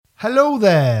Hello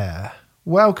there.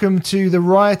 Welcome to the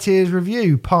Rioters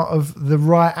Review, part of the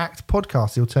Riot Act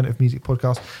podcast, the alternative music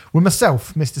podcast, with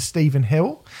myself, Mr. Stephen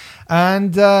Hill,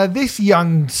 and this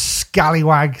young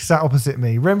scallywag sat opposite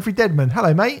me, Renfrey Deadman.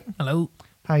 Hello, mate. Hello.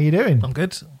 How you doing? I'm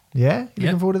good. Yeah? You Yeah.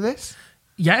 looking forward to this?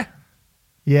 Yeah.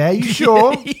 Yeah, you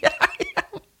sure? Yeah.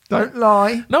 Don't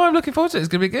lie. No, I'm looking forward to it. It's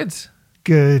going to be good.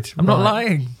 Good. I'm not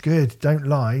lying. Good. Don't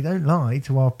lie. Don't lie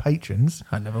to our patrons.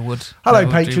 I never would. Hello,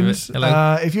 Never would do patrons. it.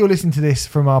 Hello. If you're listening to this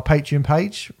from our Patreon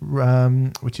page,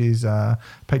 which is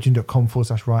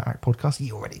patreon.com/Riot Act podcast,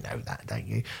 you already know that, don't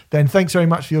you? Then thanks very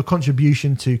much for your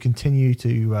contribution to continue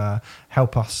to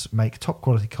help us make top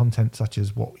quality content such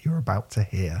as what you're about to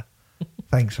hear.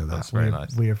 Thanks for that. That's very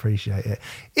nice. We appreciate it.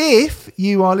 If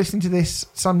you are listening to this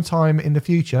sometime in the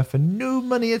future for no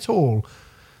money at all,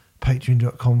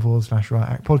 patreon.com/Riot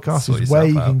Act podcast Sort is where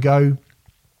you yourself can go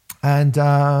and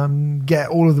get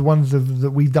all of the ones that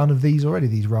we've done of these already,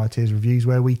 these Rioters reviews,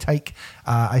 where we take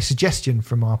a suggestion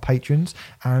from our patrons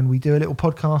and we do a little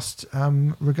podcast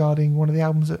regarding one of the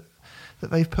albums that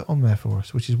they've put on there for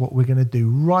us, which is what we're going to do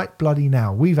right bloody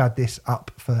now. We've had this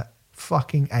up for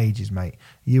fucking ages, mate.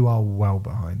 You are well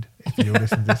behind if you're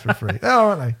listening to this for free. Oh,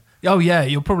 aren't they? Oh, yeah.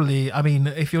 You'll probably, I mean,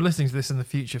 if you're listening to this in the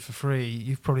future for free,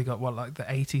 you've probably got, like the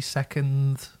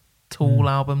 82nd Tool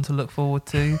album to look forward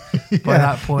to by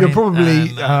that point. You're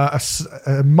probably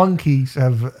And, monkeys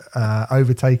have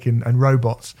overtaken and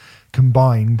robots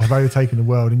combined have overtaken the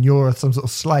world, and you're some sort of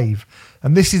slave.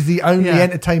 And this is the only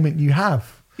entertainment you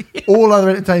have. Yeah. All other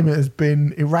entertainment has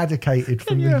been eradicated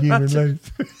from the human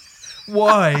race.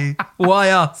 Why? Why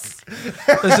us?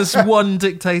 There's just one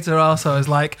dictator arsehole who's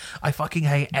like, I fucking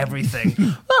hate everything.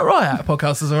 That Riot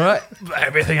podcast is all right, but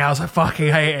everything else, I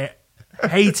fucking hate it.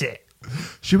 Hate it.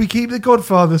 Should we keep The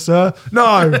Godfather, sir?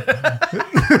 No.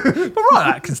 But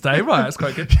Riot can stay. Riot's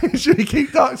quite good. Should we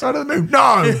keep Dark Side of the Moon?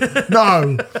 No.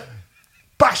 No.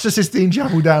 Bash the Sistine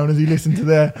Chapel down as you listen to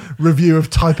their review of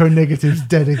Typo Negative's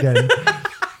Dead Again.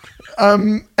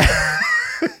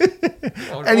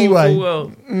 Anyway.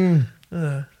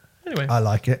 Anyway. I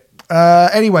like it.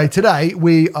 Anyway, today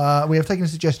we have taken a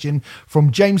suggestion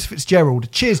from James Fitzgerald.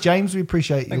 Cheers, James. We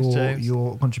appreciate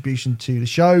your contribution to the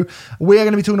show. We are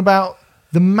going to be talking about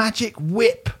The Magic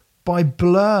Whip by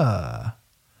Blur.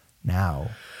 Now,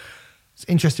 it's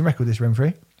an interesting record, this,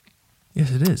 Renfrey.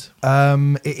 Yes, it is.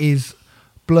 It is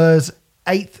Blur's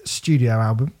 8th studio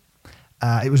album.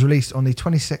 It was released on the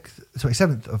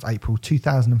 27th of April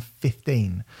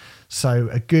 2015. So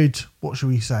a good, what should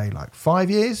we say, like 5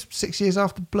 years, 6 years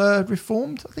after Blur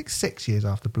reformed? I think 6 years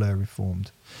after Blur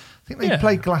reformed. I think they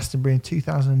played Glastonbury in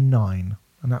 2009,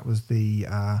 and that was the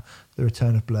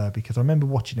return of Blur, because I remember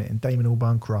watching it and Damon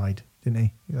Albarn cried, didn't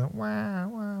he? He was like, wow,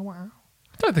 wow, wow.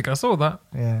 I don't think I saw that.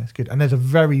 Yeah, it's good. And there's a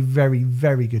very, very,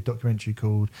 very good documentary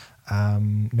called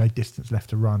No Distance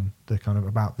Left to Run, the kind of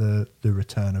about the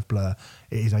return of Blur.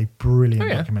 It is a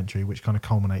brilliant documentary which kind of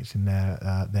culminates in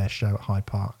their show at Hyde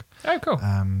Park. Oh, cool.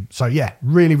 So yeah,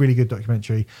 really, really good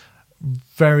documentary.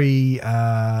 Very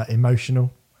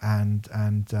emotional and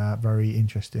very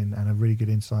interesting, and a really good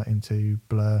insight into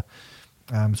Blur.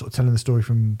 Sort of telling the story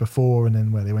from before and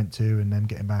then where they went to and then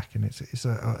getting back, and it's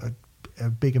a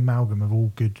big amalgam of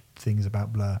all good things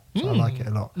about Blur. So I like it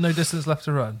a lot. No Distance Left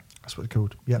to Run. That's what it's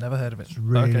called. Yeah, Never heard of it. It's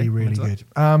really, really good.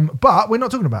 But we're not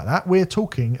talking about that. We're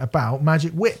talking about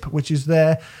Magic Whip, which is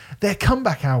their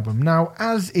comeback album. Now,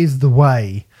 as is the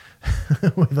way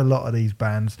with a lot of these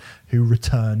bands who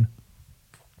return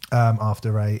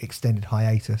after a extended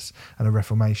hiatus and a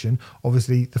reformation,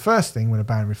 obviously the first thing when a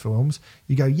band reforms,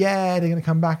 you go, yeah, they're going to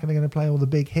come back and they're going to play all the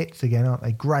big hits again, aren't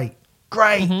they? Great.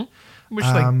 Mm-hmm. Which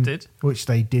they did. Which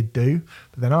they did do.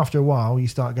 But then after a while, you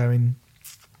start going,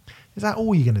 is that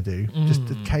all you're going to do? Just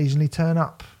occasionally turn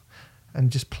up and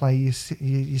just play your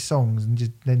songs and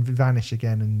just then vanish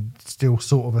again and still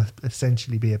sort of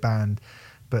essentially be a band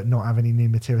but not have any new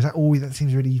material? Is that all? That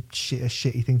seems really a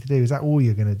shitty thing to do. Is that all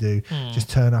you're going to do? Just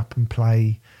turn up and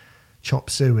play Chop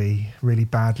Suey really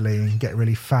badly and get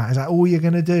really fat? Is that all you're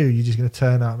going to do? You're just going to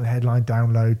turn up and headline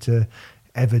download to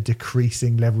ever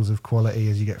decreasing levels of quality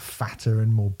as you get fatter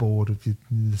and more bored of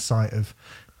the sight of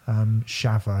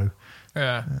Shavo.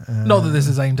 Yeah. Not that this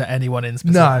is aimed at anyone in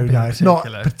specific. No, it's not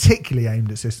particularly aimed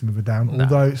at System of a Down. No.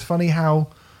 Although it's funny how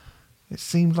it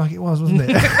seemed like it was, wasn't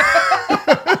it?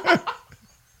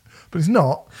 But it's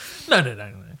not. No.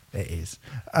 It is.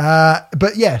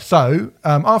 But yeah, so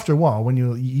after a while, when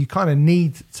you kind of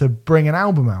need to bring an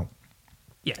album out.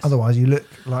 Yes. Otherwise, you look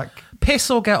like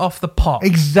piss or get off the pot.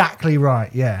 Exactly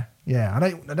right. Yeah. I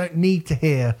don't need to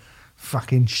hear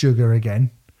fucking Sugar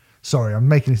again. Sorry, I'm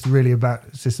making this really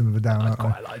about System of a Down. I'd aren't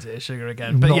I? quite like to hear Sugar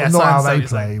again. But Not, yeah, not how sounds they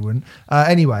so play, wouldn't.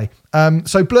 Anyway,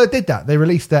 so Blur did that. They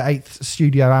released their 8th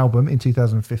studio album in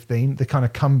 2015, the kind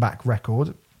of comeback record.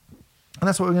 And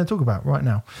that's what we're going to talk about right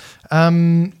now.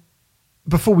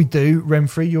 Before we do,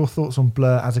 Remfry, your thoughts on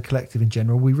Blur as a collective in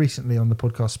general. We recently on the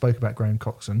podcast spoke about Graham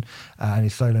Coxon and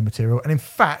his solo material. And in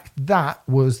fact, that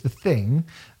was the thing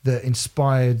that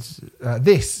inspired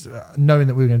this. Knowing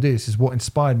that we were going to do this is what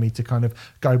inspired me to kind of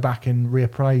go back and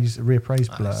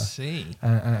reappraise Blur. I see.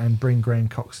 And bring Graham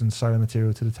Coxon's solo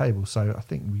material to the table. So I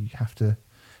think we have to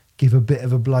give a bit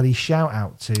of a bloody shout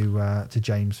out to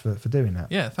James for doing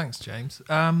that. Yeah, thanks, James.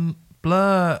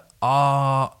 Blur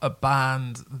are a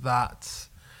band that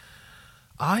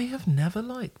I have never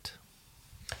liked.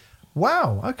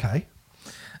 Wow. Okay.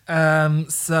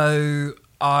 So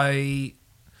I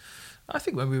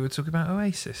think when we were talking about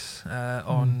Oasis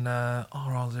on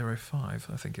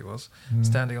RR05, I think it was,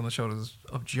 Standing on the Shoulders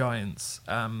of Giants,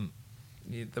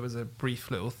 there was a brief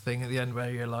little thing at the end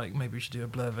where you're like, maybe we should do a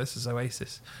Blur versus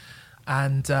Oasis.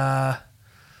 And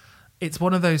it's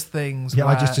one of those things where...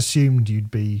 I just assumed you'd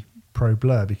be pro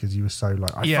Blur because you were so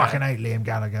like, I fucking hate Liam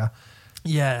Gallagher.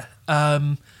 Yeah.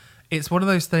 It's one of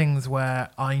those things where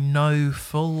I know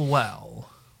full well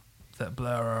that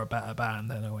Blur are a better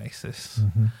band than Oasis.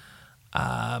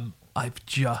 I've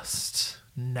just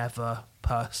never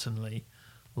personally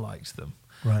liked them.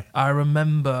 Right. I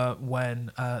remember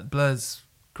when Blur's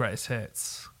greatest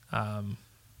hits, I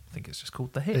think it's just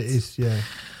called The Hits. It is, yeah.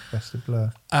 Best of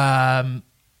Blur.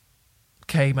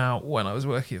 Came out when I was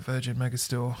working at Virgin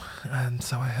Megastore, and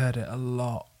so I heard it a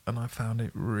lot, and I found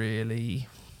it really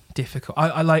difficult.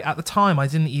 I like at the time I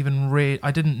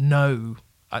didn't know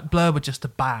Blur were just a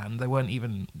band. They weren't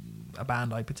even a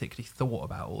band I particularly thought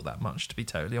about all that much, to be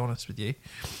totally honest with you.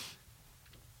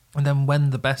 And then when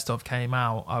the best of came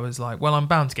out, I was like, well, I'm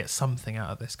bound to get something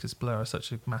out of this because Blur are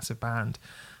such a massive band.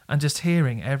 And just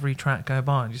hearing every track go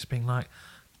by and just being like,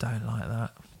 don't like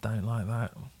that, don't like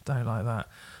that, don't like that.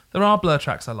 There are Blur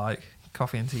tracks I like,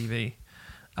 Coffee and TV.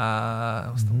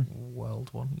 What's the World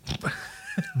one?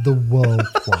 The World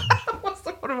one. What's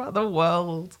the one about the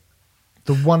world?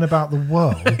 The one about the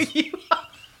world?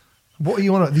 What are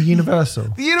you on at? The Universal?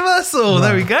 The Universal, right.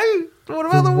 There we go. What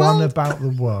about the world? The one about the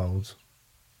world.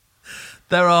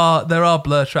 There are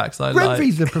Blur tracks I like.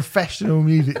 Remfry's a professional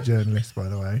music journalist, by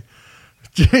the way.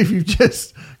 If you've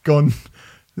just gone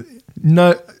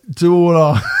to all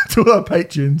our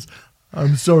patrons,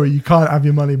 I'm sorry, you can't have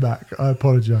your money back. I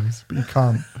apologise, but you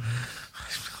can't.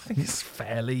 I think it's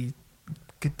fairly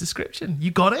good description.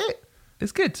 You got it.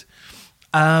 It's good.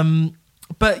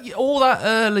 But all that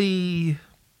early...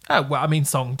 Oh, well, I mean,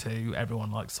 Song 2.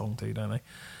 Everyone likes Song 2, don't they?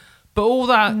 But all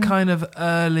that kind of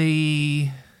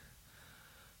early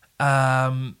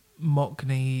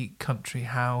Mockney country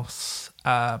house,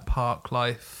 park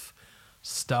life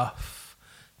stuff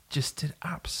just did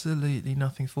absolutely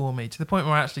nothing for me, to the point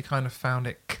where I actually kind of found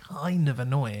it kind of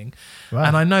annoying. Right.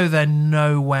 And I know they're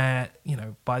nowhere,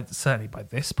 certainly by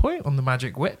this point on the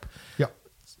Magic Whip,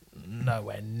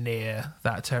 nowhere near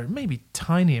that territory. Maybe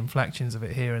tiny inflections of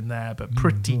it here and there, but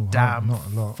pretty damn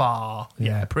far.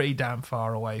 Yeah, pretty damn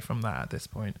far away from that at this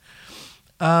point.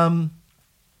 But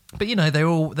they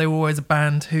were always a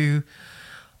band who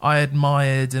I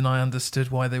admired, and I understood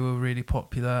why they were really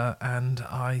popular, and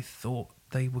I thought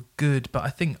they were good. But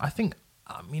I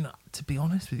mean, to be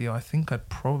honest with you, I think I'd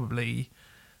probably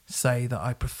say that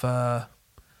I prefer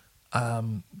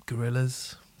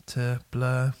Gorillaz to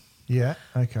Blur. Yeah,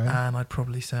 okay. And I'd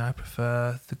probably say I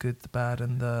prefer The Good, The Bad,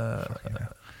 and the...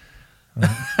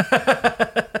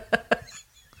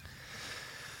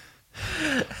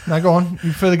 Now go on.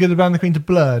 You prefer The Good, The Bad, and the Queen to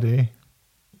Blur, do you?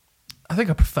 I think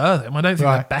I prefer them. I don't think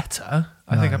they're better.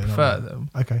 I think I prefer them.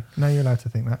 Okay. No, you're allowed to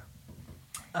think that.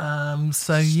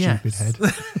 Stupid head.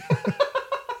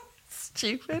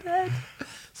 Stupid head.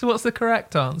 So what's the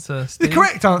correct answer, Steve? The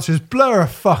correct answer is Blur are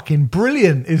fucking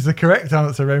brilliant is the correct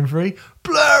answer, Remfry.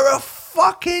 Blur are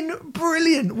fucking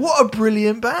brilliant. What a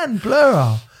brilliant band Blur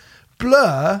are.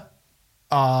 Blur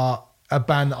are a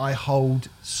band that I hold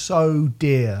so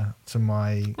dear to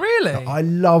my... Really? I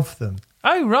love them.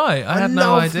 Oh, right. I had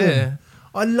no idea.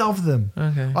 I love them.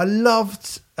 Okay. I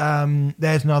loved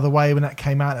There's Another Way when that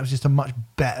came out. It was just a much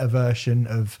better version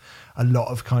of a lot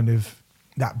of kind of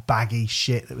that baggy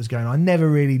shit that was going on. I never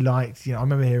really liked, I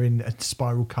remember hearing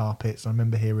Spiral Carpets. I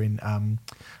remember hearing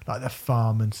like The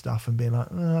Farm and stuff and being like,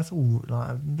 that's all,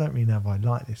 like, I don't really know if I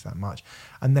like this that much.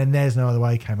 And then There's No Other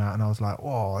Way came out and I was like,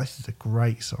 oh, this is a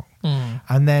great song.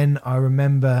 And then I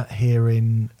remember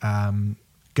hearing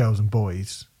Girls and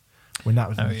Boys. when that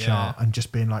was on Oh, the yeah. chart, and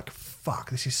just being like,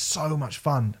 fuck, this is so much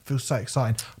fun. It feels so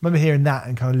exciting. I remember hearing that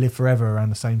and kind of Live Forever around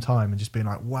the same time and just being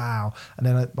like, wow. And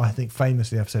then I think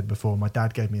famously, I've said before, my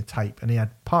dad gave me a tape and he had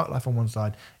Parklife on one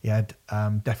side, he had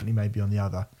Definitely Maybe on the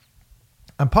other.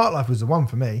 And Parklife was the one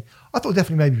for me. I thought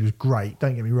Definitely Maybe was great,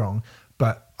 don't get me wrong,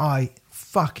 but I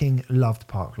fucking loved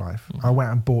Parklife. I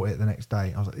went and bought it the next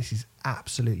day. I was like, this is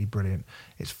absolutely brilliant.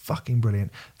 It's fucking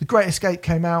brilliant. The Great Escape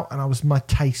came out and my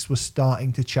taste was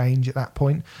starting to change at that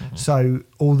point. So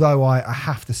although I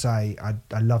have to say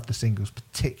I love the singles,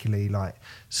 particularly like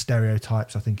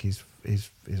Stereotypes, I think is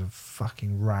a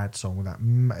fucking rad song with that.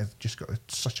 It's just got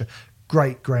such a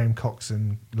great Graham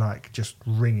Coxon, like just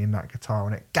ringing that guitar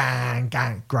on it. Gang,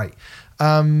 gang, great.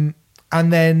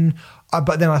 And then,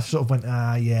 but then I sort of went,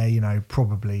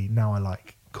 probably now I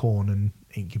like Korn and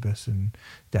Incubus and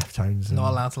Deftones. And,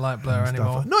 Not allowed to like Blur and stuff.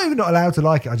 anymore. Not even not allowed to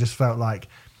like it. I just felt like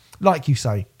you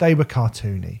say, they were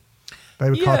cartoony. They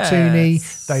were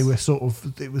cartoony. They were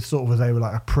it was sort of as they were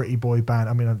like a pretty boy band.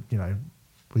 I mean,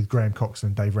 with Graham Coxon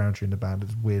and Dave Rowntree in the band,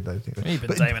 it's weird those things. Even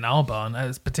But Damon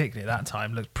Albarn, particularly at that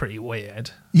time, looked pretty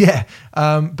weird. yeah,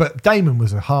 but Damon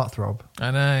was a heartthrob.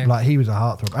 I know. Like he was a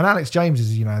heartthrob, and Alex James is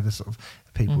the sort of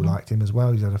people liked him as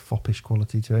well. He's had a foppish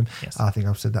quality to him. Yes. I think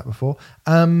I've said that before.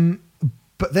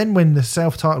 But then when the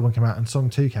self-titled one came out and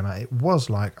Song 2 came out, it was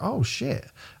like, oh shit.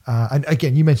 And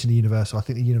again, you mentioned the Universal. I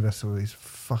think the Universal is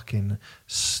fucking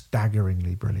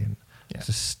staggeringly brilliant. Yeah. It's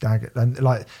a stagger, and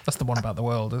like That's the one about the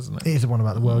world, isn't it? it is the one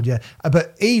about the world, yeah.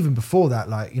 But even before that,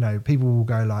 like, people will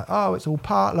go like, oh, it's all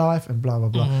Parklife and blah, blah,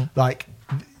 blah. Like,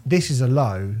 This Is a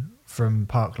Low from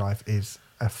Parklife is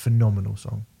a phenomenal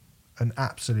song. An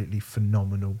absolutely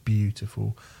phenomenal,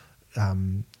 beautiful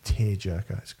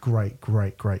tearjerker. It's a great,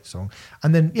 great, great song.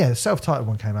 And then, the self-titled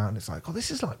one came out and it's like, oh,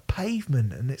 this is like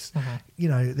Pavement. And it's,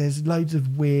 there's loads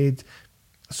of weird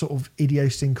sort of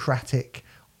idiosyncratic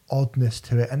oddness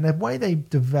to it, and the way they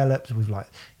developed with like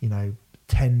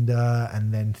Tender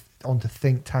and then onto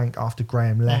Think Tank after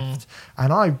Graham left,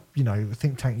 and I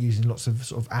Think Tank using lots of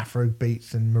sort of Afro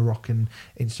beats and Moroccan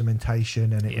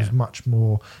instrumentation, and it was much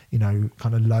more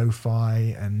kind of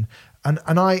lo-fi, and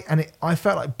I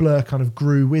felt like Blur kind of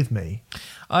grew with me.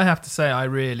 I have to say I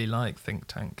really like Think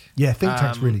Tank. Yeah, Think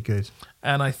Tank's really good,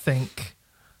 and I think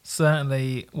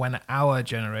certainly when our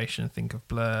generation think of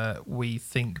Blur, we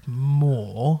think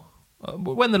more.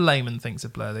 When the layman thinks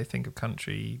of Blur, they think of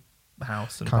Country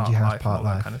House and Country House, Parklife and all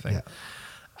that Parklife, kind of thing. yeah.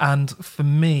 And for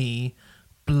me,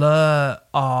 Blur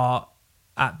are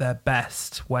at their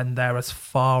best when they're as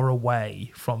far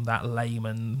away from that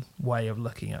layman way of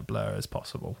looking at Blur as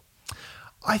possible.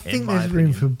 I think my there's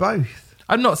room opinion. for both.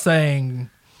 I'm not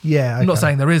saying... Yeah, I'm not okay.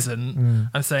 saying there isn't.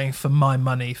 I'm saying for my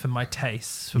money, for my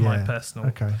tastes, for my Yeah, personal.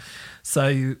 Okay.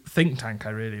 So Think Tank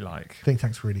I really like. Think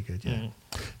Tank's really good, yeah.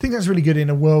 Think Tank's really good in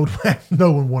a world where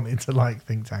no one wanted to like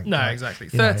Think Tank. No, like, exactly.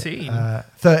 you know, 13.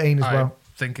 13 as I well.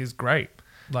 think is great.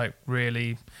 Like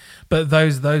really, but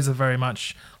those are very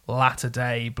much latter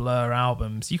day Blur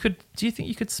albums. Do you think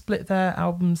you could split their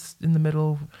albums in the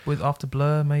middle with after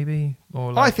Blur maybe,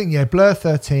 or I think Blur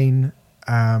 13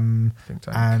 Think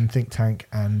Tank. and Think Tank,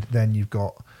 and then you've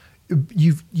got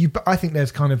I think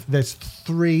there's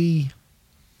three.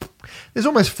 There's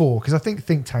almost four, because I think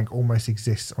Think Tank almost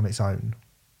exists on its own.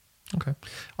 Okay.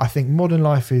 I think Modern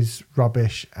Life is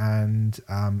rubbish, and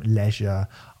Leisure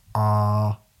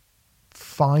are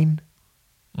fine.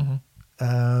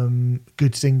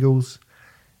 Good singles.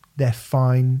 They're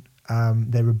fine.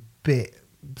 They're a bit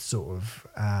sort of.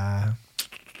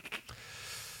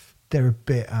 They're a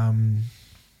bit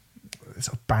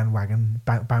sort of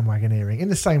bandwagoneering in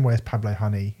the same way as Pablo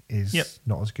Honey is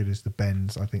not as good as the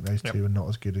Bends. I think those two are not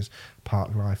as good as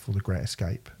Parklife or The Great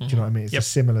Escape. Do you know what I mean? It's a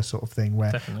similar sort of thing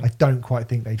where Definitely. I don't quite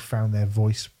think they'd found their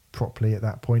voice properly at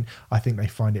that point. I think they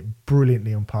find it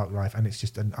brilliantly on Parklife, and it's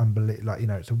just an unbelievable,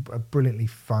 it's a brilliantly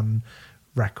fun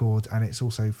record, and it's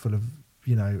also full of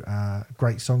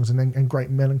great songs and great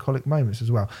melancholic moments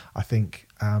as well. I think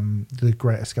The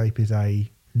Great Escape is a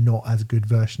not as good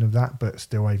version of that, but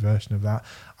still a version of that.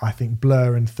 I think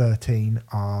Blur and 13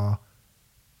 are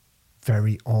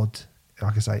very odd,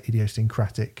 like I say,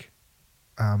 idiosyncratic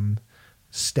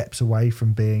steps away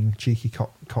from being cheeky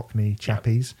cockney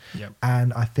chappies. Yep.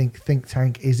 And I think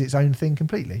Tank is its own thing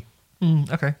completely.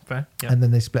 Okay, fair. Yeah. And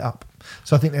then they split up.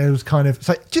 So I think there was kind of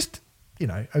just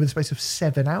over the space of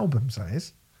 7 albums, that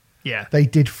is. Yeah. They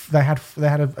had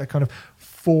a kind of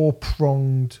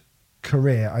 4-pronged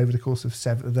career over the course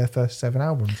of their first 7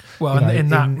 albums. Well,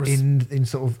 in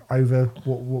sort of over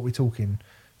what we're talking,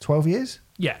 12 years.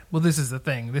 Yeah. Well, this is the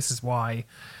thing. This is why,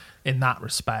 in that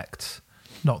respect,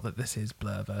 not that this is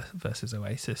Blur versus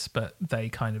Oasis, but they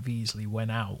kind of easily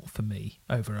went out for me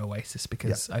over Oasis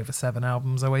because over 7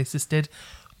 albums Oasis did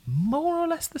more or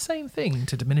less the same thing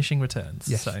to diminishing returns.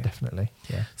 Yes, so, definitely.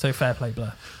 Yeah. So fair play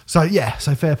Blur. So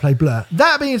fair play Blur.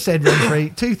 That being said,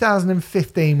 Renfrey,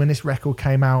 2015 when this record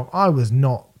came out, I was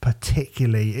not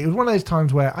particularly. It was one of those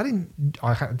times where I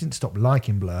didn't stop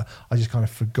liking Blur. I just kind of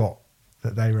forgot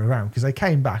that they were around because they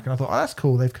came back and I thought, oh, that's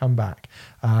cool, they've come back.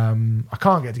 I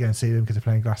can't get to go and see them because they're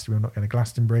playing Glastonbury. I'm not going to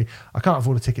Glastonbury. I can't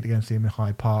afford a ticket to go and see them in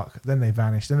Hyde Park. Then they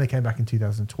vanished. Then they came back in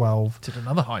 2012. Did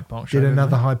another Hyde Park show. Did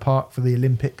another Hyde Park for the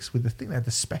Olympics with I think they had the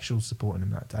specials supporting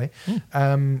them that day,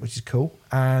 which is cool.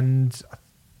 And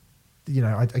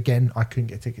I couldn't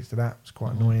get tickets to that. It was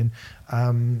quite annoying.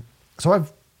 So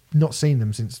I've not seen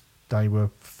them since they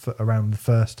were around the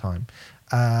first time.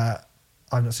 I've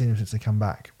not seen them since they come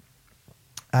back.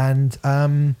 And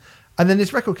then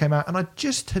this record came out and I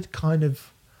just had kind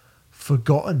of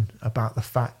forgotten about the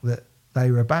fact that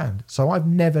they were a band. So I've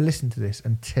never listened to this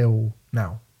until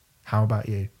now. How about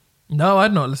you? No,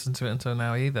 I'd not listened to it until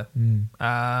now either.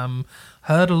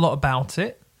 Heard a lot about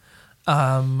it.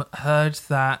 Heard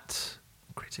that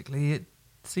critically it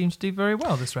seems to do very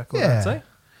well, this record, I'd say.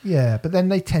 Yeah, but then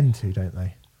they tend to, don't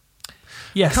they?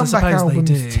 Yes, comeback I suppose albums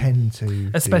they do. tend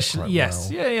to, especially do quite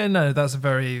well. Yeah. No, that's a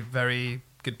very, very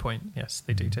good point. Yes,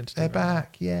 they do tend to. They're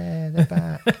back. Yeah, they're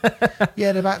back.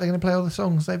 Yeah, they're back. They're going to play all the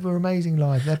songs. They were amazing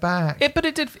live. They're back. But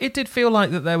it did feel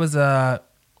like that there was a.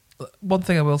 One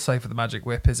thing I will say for the Magic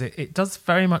Whip is it does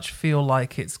very much feel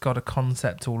like it's got a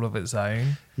concept all of its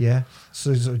own. Yeah,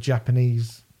 so sort of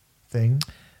Japanese thing.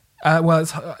 Well,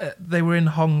 they were in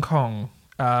Hong Kong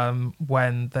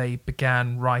when they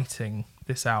began writing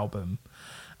this album,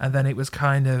 and then it was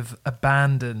kind of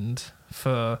abandoned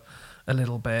for a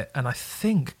little bit. And I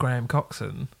think Graham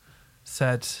Coxon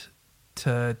said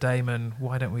to Damon,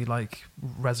 "Why don't we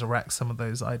resurrect some of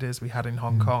those ideas we had in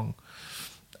Hong Kong?"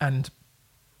 And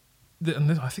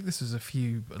I think this was a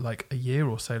year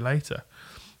or so later.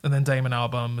 And then Damon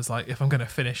Albarn was like, if I'm going to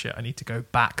finish it, I need to go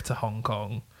back to Hong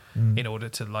Kong in order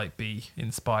to be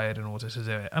inspired in order to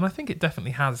do it. And I think it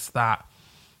definitely has that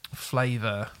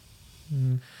flavour,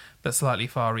 that slightly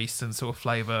Far Eastern sort of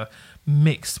flavour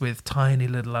mixed with tiny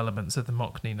little elements of the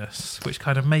Mockney-ness, which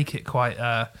kind of make it quite...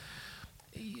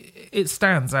 it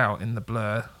stands out in the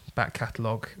Blur back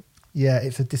catalogue. Yeah,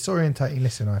 it's a disorientating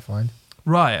listen, I find.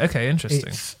 Right, okay,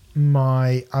 interesting.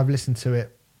 I've listened to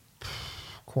it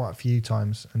quite a few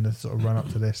times and the sort of run up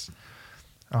to this.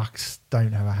 I just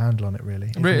don't have a handle on it, really.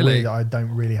 It's really? weird that I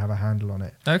don't really have a handle on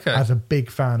it. Okay. As a big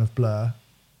fan of Blur,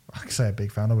 I can say a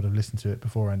big fan, I would have listened to it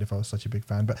beforehand if I was such a big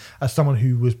fan. But as someone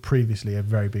who was previously a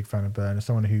very big fan of Blur and as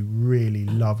someone who really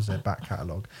loves their back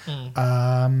catalogue,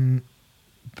 I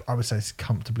would say it's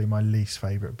comfortably my least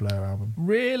favourite Blur album.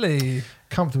 Really?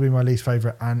 Comfortably my least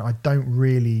favourite, and I don't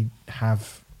really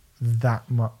have that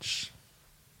much...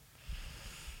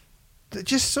 That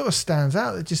just sort of stands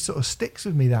out. It just sort of sticks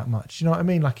with me that much. You know what I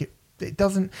mean? Like it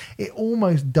doesn't. It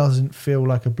almost doesn't feel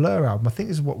like a Blur album. I think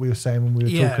this is what we were saying when we were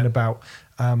talking about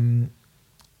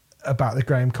the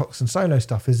Graham Coxon solo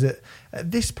stuff. Is that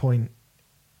at this point,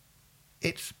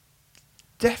 it's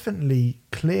definitely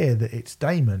clear that it's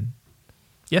Damon.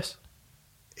 Yes.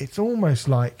 It's almost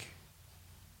like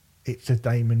it's a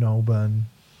Damon Albarn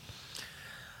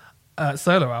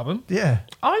solo album. Yeah.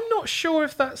 I'm not sure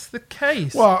if that's the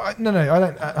case. Well, no, I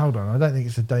don't. Hold on, I don't think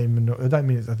it's a Damon. I don't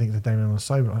mean it's. I think it's a Damon on a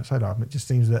solo album. It just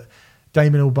seems that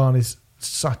Damon Albarn is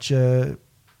such an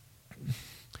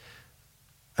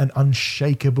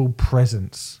unshakable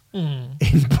presence in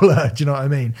Blur. Do you know what I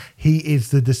mean? He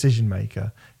is the decision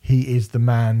maker. He is the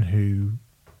man who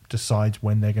decides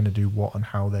when they're going to do what and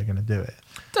how they're going to do it.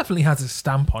 Definitely has a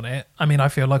stamp on it. I mean, I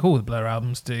feel like all the Blur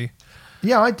albums do.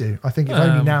 Yeah, I do. I think it's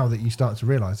only now that you start to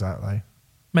realise that, though.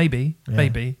 Maybe.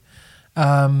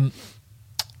 I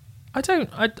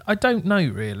don't know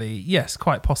really. Yes,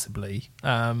 quite possibly.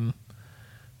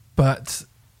 But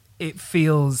it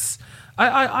feels.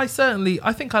 I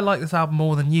think I like this album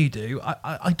more than you do.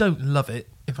 I don't love it,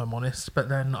 if I'm honest. But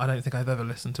then I don't think I've ever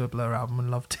listened to a Blur album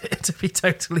and loved it. To be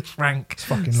totally frank, it's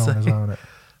fucking long as well, isn't it?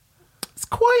 It's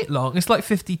quite long. It's like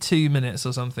 52 minutes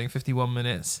or something. 51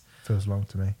 minutes. Feels long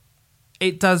to me.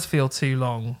 It does feel too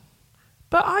long,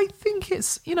 but I think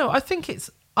it's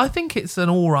an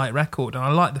all right record, and I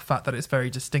like the fact that it's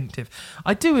very distinctive.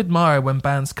 I do admire when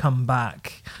bands come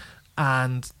back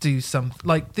and do some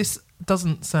like this.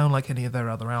 Doesn't sound like any of their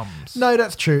other albums. No,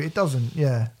 that's true. It doesn't.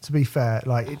 Yeah, to be fair,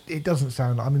 like it doesn't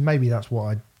sound. I mean, maybe that's what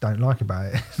I don't like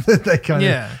about it. They kind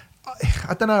of.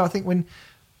 I don't know. I think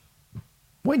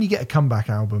when you get a comeback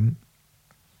album,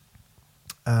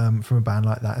 from a band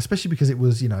like that, especially because it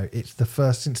was, it's the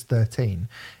first since 13.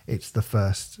 It's the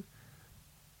first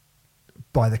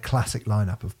by the classic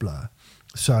lineup of Blur.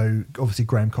 So obviously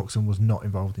Graham Coxon was not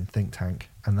involved in Think Tank,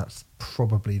 and that's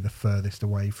probably the furthest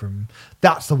away from.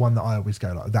 That's the one that I always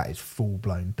go like, that is full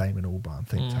blown Damon Albarn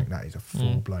Think Tank. That is a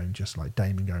full blown, just like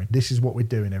Damon going, "This is what we're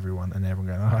doing, everyone," and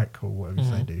everyone going, "All right, cool, whatever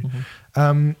they do."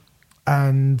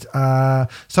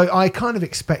 So I kind of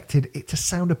expected it to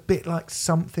sound a bit like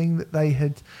something that they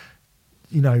had,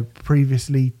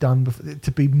 previously done before,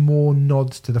 to be more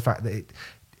nods to the fact that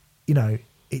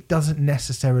it doesn't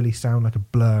necessarily sound like a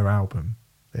Blur album.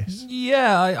 This,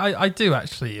 yeah, I do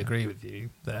actually agree with you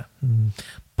there,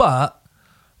 but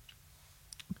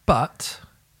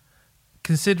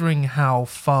considering how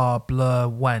far Blur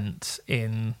went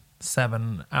in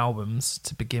 7 albums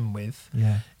to begin with,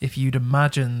 if you'd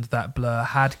imagined that Blur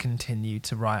had continued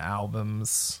to write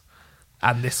albums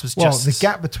and this was just... Well, the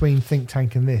gap between Think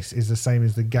Tank and this is the same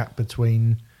as the gap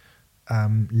between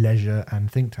Leisure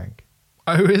and Think Tank.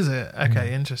 Oh, is it?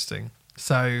 Okay, interesting.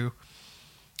 So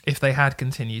if they had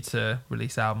continued to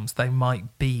release albums, they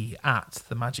might be at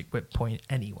the Magic Whip point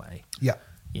anyway. Yeah.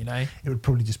 It would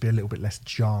probably just be a little bit less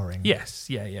jarring. Yes,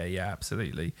 yeah,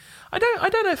 absolutely. I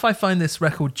don't know if I find this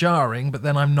record jarring, but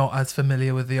then I'm not as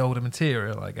familiar with the older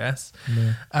material, I guess.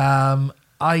 Yeah.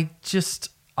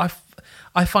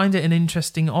 I find it an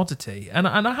interesting oddity, and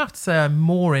I have to say I'm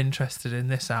more interested in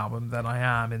this album than I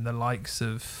am in the likes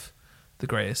of The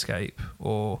Great Escape,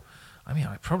 or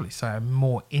I'd probably say I'm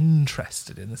more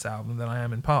interested in this album than I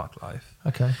am in Parklife.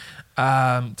 Okay.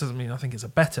 Doesn't mean I think it's a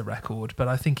better record, but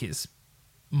I think it's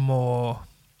more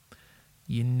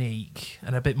unique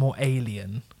and a bit more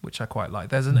alien, which I quite like.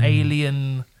 There's an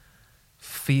alien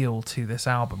feel to this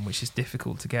album, which is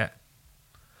difficult to get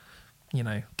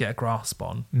a grasp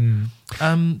on.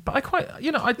 But I quite,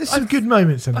 there's some good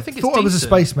moments in it. I think Thought I Was a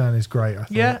Spaceman is great. I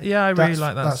thought. Yeah, I really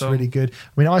like that That's song. really good.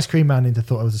 Ice Cream Man into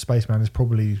Thought I Was a Spaceman is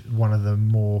probably one of the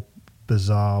more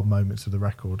bizarre moments of the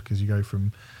record, because you go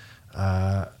from,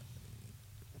 I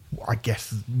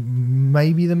guess,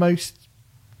 maybe the most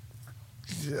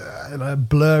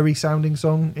blurry sounding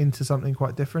song into something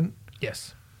quite different.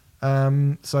 Yes.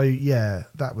 So yeah,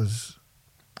 that was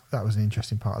an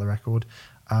interesting part of the record.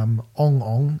 Ong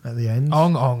Ong at the end.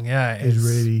 Ong Ong, yeah, is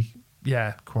really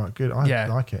quite good. I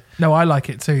like it. No, I like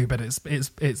it too, but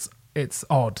it's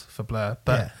odd for Blur.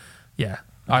 But yeah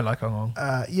I like Ong Ong.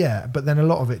 But then a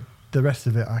lot of it, the rest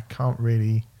of it, I can't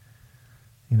really,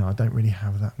 I don't really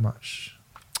have that much.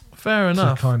 Fair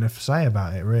enough. To kind of say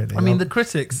about it, really. I mean, the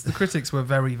critics were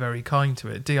very, very kind to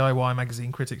it. DIY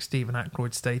magazine critic Stephen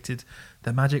Ackroyd stated,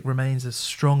 "The magic remains as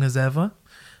strong as ever."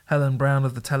 Helen Brown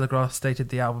of The Telegraph stated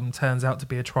the album turns out to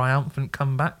be a triumphant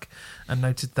comeback, and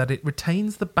noted that it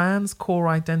retains the band's core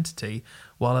identity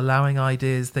while allowing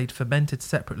ideas they'd fermented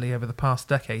separately over the past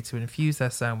decade to infuse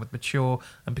their sound with mature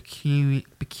and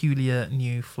peculiar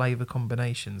new flavour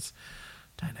combinations.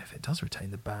 Don't know if it does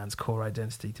retain the band's core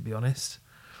identity, to be honest.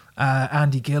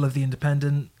 Andy Gill of The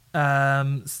Independent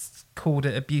called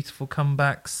it a beautiful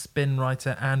comeback. Spin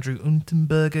writer Andrew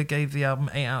Unterberger gave the album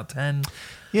 8 out of 10.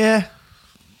 Yeah.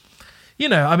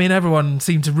 Everyone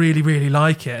seemed to really, really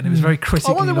like it, and it was very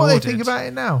critically lauded. I wonder what they think about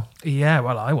it now. Yeah,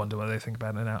 well, I wonder what they think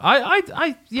about it now.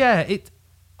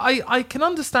 I can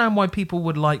understand why people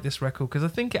would like this record, because I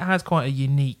think it has quite a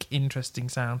unique, interesting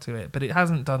sound to it, but it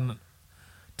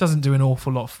doesn't do an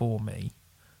awful lot for me,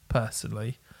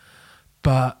 personally.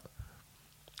 But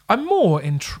I'm more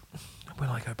will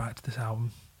I go back to this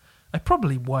album? I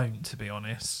probably won't, to be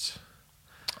honest.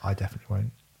 I definitely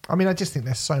won't. I just think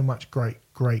there's so much great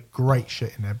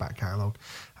shit in their back catalogue.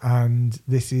 And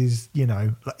this is, in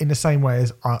the same way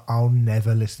as I'll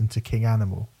never listen to King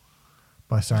Animal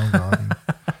by Soundgarden.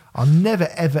 I'm never,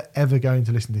 ever, ever going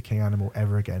to listen to King Animal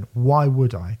ever again. Why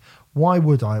would I? Why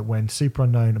would I when Super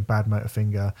Unknown and Bad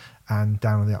Motorfinger and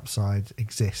Down on the Upside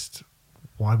exist?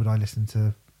 Why would I listen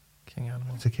to King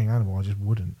Animal? I just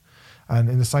wouldn't. And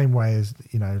in the same way as,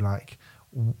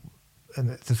 and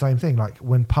it's the same thing, like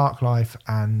when Parklife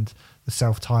and the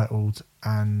self-titled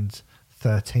and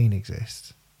 13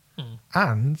 exist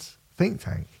and Think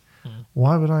Tank,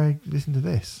 why would I listen to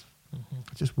this?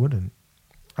 I just wouldn't.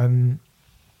 And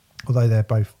although they're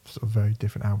both sort of very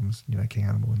different albums, King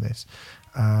Animal and this,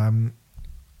 I'm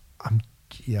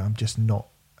just not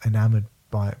enamoured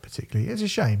by it particularly. It's a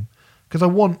shame, because I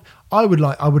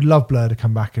would love Blur to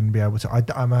come back and be able to.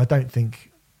 I don't think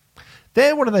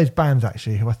they're one of those bands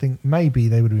actually who I think maybe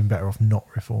they would have been better off not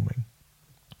reforming,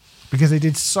 because they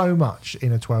did so much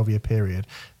in a 12-year period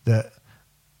that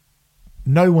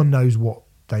no one knows what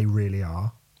they really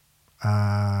are.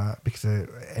 because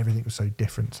everything was so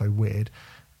different, so weird,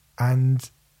 and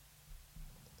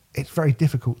it's very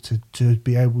difficult to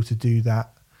be able to do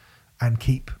that and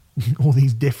keep all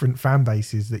these different fan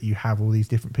bases that you have, all these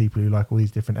different people who like all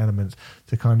these different elements,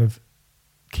 to kind of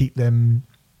keep them,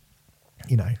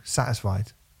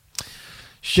 satisfied.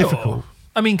 Sure. Difficult.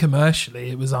 I mean, commercially,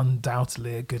 it was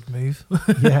undoubtedly a good move.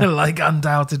 Yeah. Like,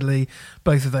 undoubtedly,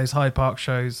 both of those Hyde Park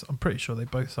shows, I'm pretty sure they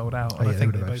both sold out. And Oh, I yeah,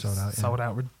 think they they would have both both sold sold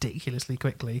out, out ridiculously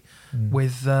quickly Mm.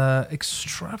 with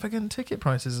extravagant ticket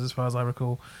prices, as far as I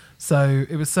recall. So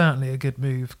it was certainly a good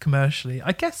move commercially.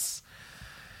 I guess,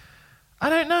 I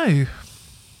don't know.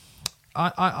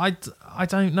 I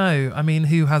don't know. I mean,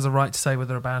 who has a right to say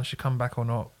whether a band should come back or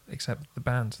not, except the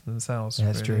band themselves? Yeah,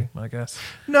 that's really, true. I guess.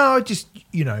 No, I just,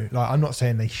 I'm not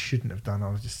saying they shouldn't have done. I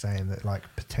was just saying that, like,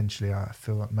 potentially I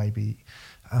feel like maybe,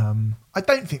 I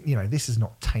don't think, this has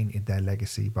not tainted their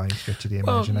legacy by any stretch of the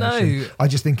Well, imagination. no. I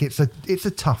just think it's a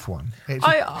tough one.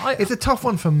 It's a tough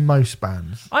one for most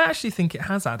bands. I actually think it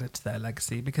has added to their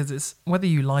legacy, because it's, whether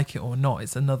you like it or not,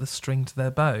 it's another string to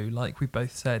their bow. Like we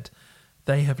both said,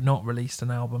 they have not released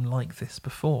an album like this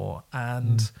before,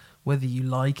 and whether you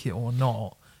like it or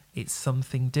not, it's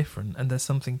something different, and there's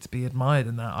something to be admired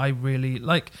in that. I really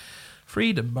like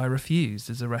Freedom by Refused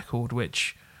is a record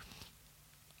which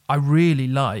I really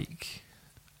like,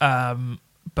 but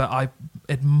I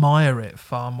admire it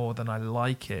far more than I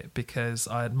like it, because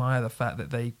I admire the fact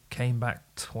that they came back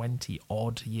 20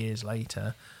 odd years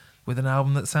later with an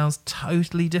album that sounds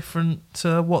totally different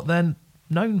to what they're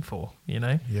known for,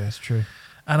 Yeah, it's true.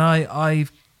 And I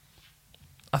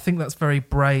think that's very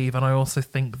brave, and I also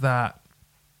think that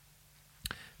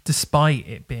despite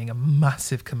it being a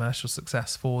massive commercial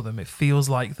success for them, it feels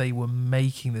like they were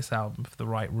making this album for the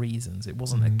right reasons. It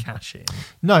wasn't a cash-in.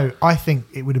 No, I think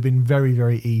it would have been very,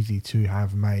 very easy to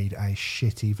have made a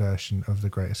shitty version of The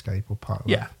Great Escape or Part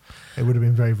Yeah. It would have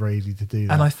been very, very easy to do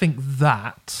that. And I think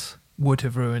that would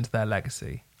have ruined their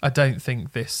legacy. I don't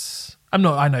think this... I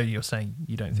know you're saying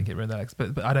you don't think it ruined their legacy,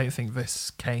 but I don't think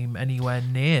this came anywhere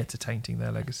near to tainting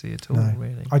their legacy at all, No.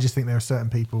 really. I just think there are certain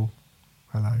people,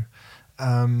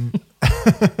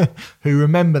 who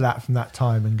remember that from that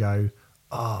time and go,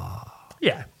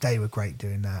 Yeah. they were great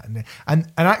doing that. And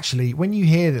actually, when you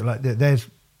hear that, like, there's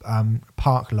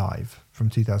Park Live from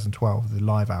 2012, the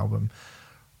live album.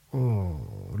 Oh,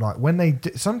 like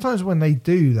sometimes when they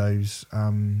do those,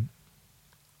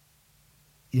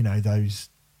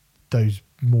 those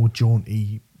more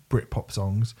jaunty Britpop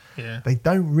songs, Yeah. they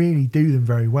don't really do them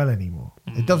very well anymore.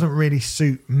 It doesn't really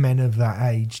suit men of that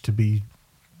age to be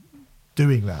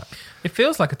doing that. It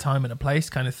feels like a time and a place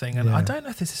kind of thing. And Yeah. I don't know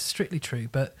if this is strictly true,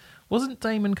 but wasn't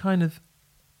Damon kind of,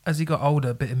 as he got older,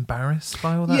 a bit embarrassed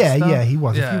by all that stuff? Yeah, he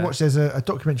was. If Yeah. you watch, there's a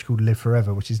documentary called Live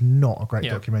Forever, which is not a great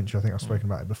Yeah. documentary. I think I've spoken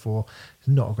about it before. It's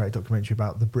not a great documentary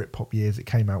about the Britpop years. It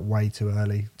came out way too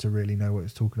early to really know what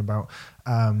it's talking about.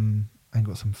 And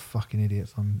got some fucking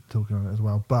idiots on talking on it as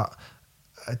well. But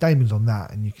Damon's on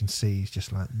that, and you can see he's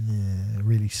just like,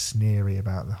 really sneery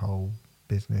about the whole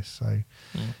business. So,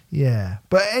 yeah.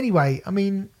 But anyway, I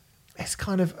mean, it's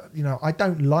kind of, I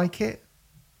don't like it,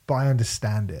 but I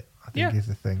understand it, I think is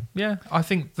the thing. Yeah, I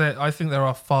think there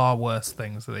are far worse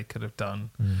things that they could have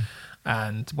done.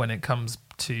 And when it comes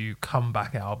to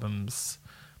comeback albums,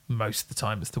 most of the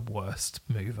time it's the worst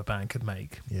move a band could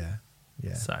make. Yeah.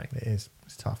 Yeah, So. it is.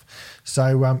 It's tough.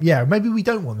 So, maybe we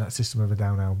don't want that System of a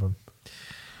Down album.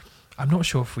 I'm not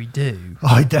sure if we do.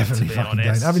 I definitely to be fucking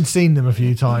honest. don't. Having seen them a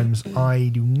few times, I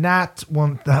do not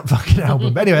want that fucking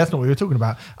album. But anyway, that's not what we were talking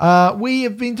about. We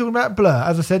have been talking about Blur.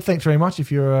 As I said, thanks very much.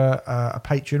 If you're a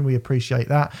patron, we appreciate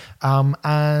that.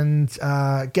 And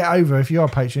get over, if you are a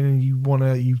patron and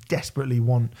you desperately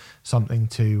want something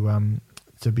to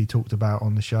be talked about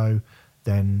on the show,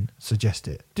 then suggest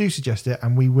it. Do suggest it,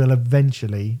 and we will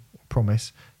eventually,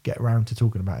 promise, get around to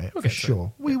talking about it. We'll for get to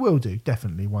sure. We will do,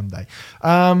 definitely, one day.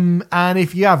 And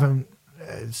if you haven't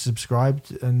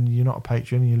subscribed and you're not a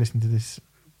patron and you're listening to this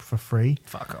for free,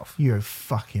 Fuck off. you're a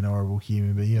fucking horrible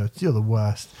human being. You're the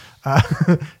worst.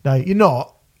 No, you're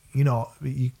not.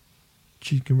 But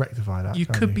you can rectify that. You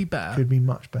can't could be better. Could be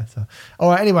much better.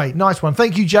 All right, anyway, nice one.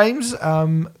 Thank you, James.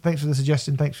 Thanks for the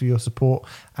suggestion. Thanks for your support.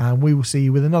 And we will see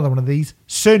you with another one of these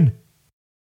soon.